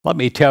Let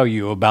me tell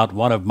you about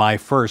one of my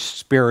first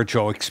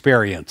spiritual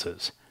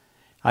experiences.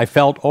 I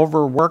felt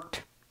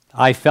overworked.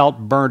 I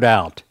felt burnt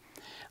out.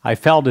 I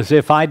felt as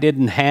if I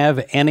didn't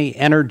have any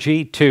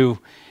energy to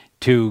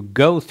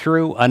go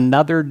through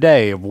another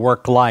day of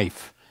work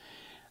life.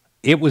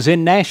 It was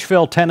in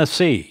Nashville,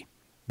 Tennessee,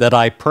 that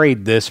I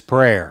prayed this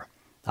prayer.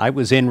 I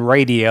was in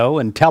radio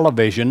and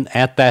television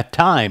at that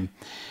time,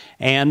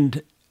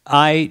 and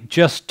I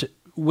just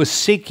was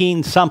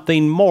seeking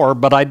something more,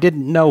 but I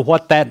didn't know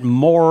what that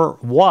more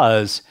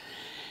was.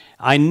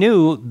 I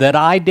knew that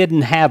I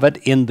didn't have it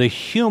in the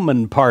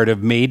human part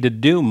of me to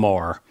do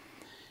more.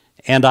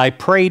 And I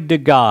prayed to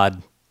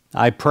God.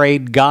 I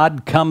prayed,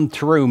 God, come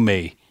through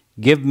me,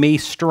 give me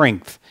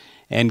strength,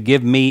 and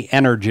give me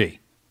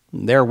energy.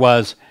 There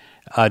was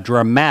a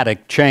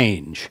dramatic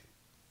change.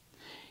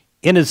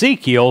 In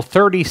Ezekiel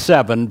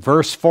 37,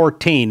 verse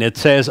 14, it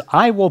says,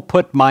 I will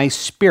put my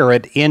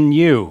spirit in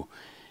you,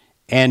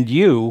 and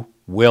you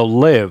will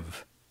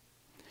live.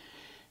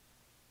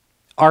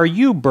 Are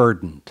you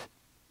burdened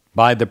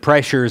by the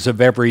pressures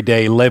of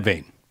everyday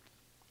living?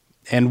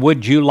 And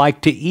would you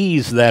like to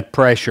ease that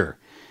pressure,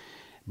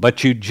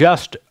 but you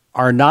just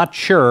are not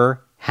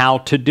sure how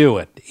to do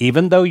it?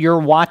 Even though you're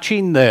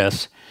watching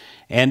this,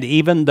 and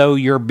even though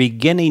you're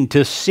beginning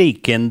to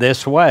seek in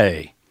this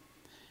way,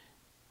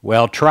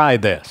 well, try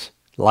this,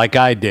 like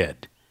I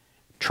did.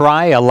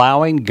 Try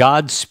allowing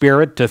God's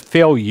Spirit to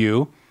fill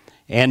you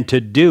and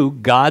to do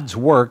God's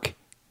work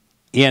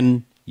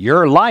in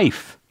your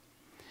life.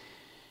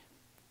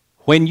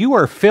 When you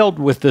are filled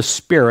with the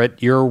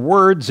Spirit, your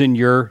words and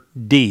your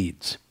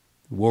deeds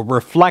will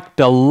reflect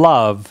a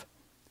love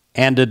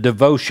and a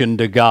devotion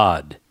to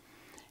God.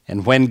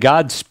 And when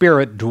God's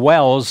Spirit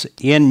dwells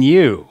in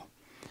you,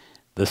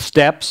 the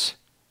steps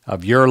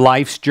of your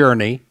life's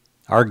journey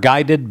are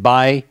guided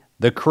by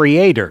the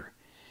Creator.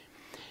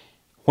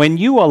 When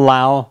you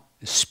allow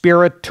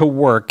Spirit to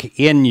work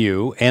in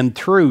you and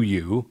through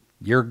you,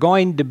 you're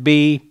going to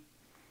be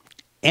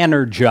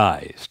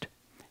energized.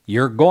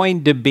 You're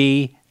going to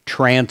be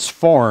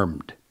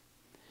transformed.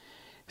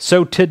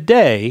 So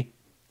today,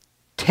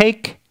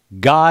 take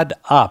God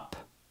up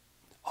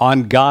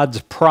on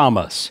God's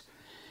promise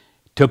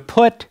to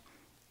put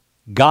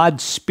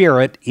God's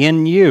Spirit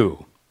in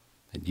you,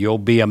 and you'll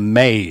be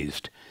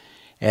amazed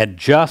at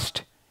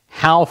just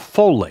how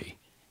fully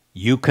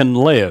you can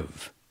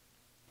live.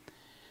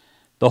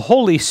 The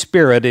Holy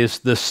Spirit is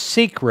the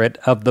secret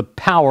of the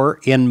power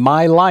in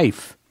my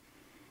life.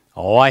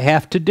 All I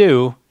have to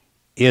do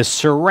is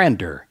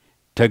surrender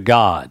to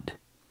God.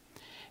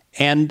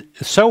 And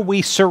so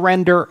we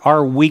surrender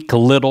our weak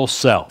little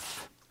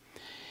self.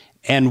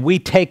 And we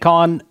take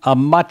on a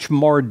much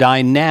more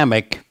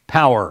dynamic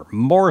power,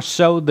 more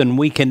so than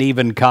we can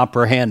even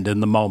comprehend in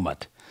the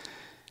moment.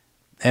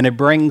 And it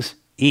brings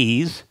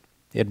ease,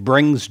 it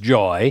brings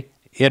joy,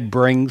 it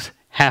brings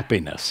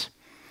happiness.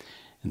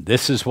 And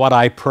this is what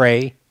I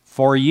pray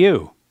for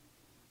you.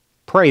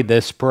 Pray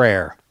this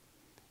prayer.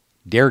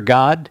 Dear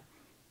God,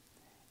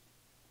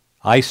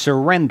 I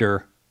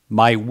surrender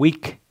my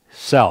weak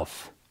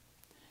self.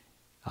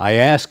 I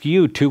ask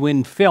you to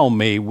infill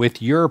me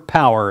with your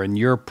power and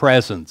your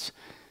presence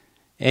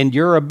and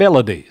your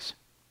abilities,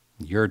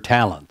 your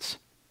talents.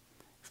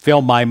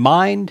 Fill my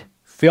mind,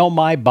 fill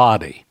my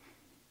body.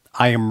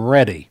 I am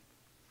ready.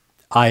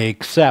 I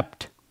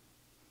accept.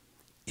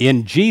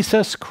 In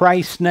Jesus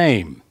Christ's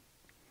name,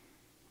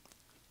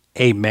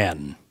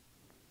 amen.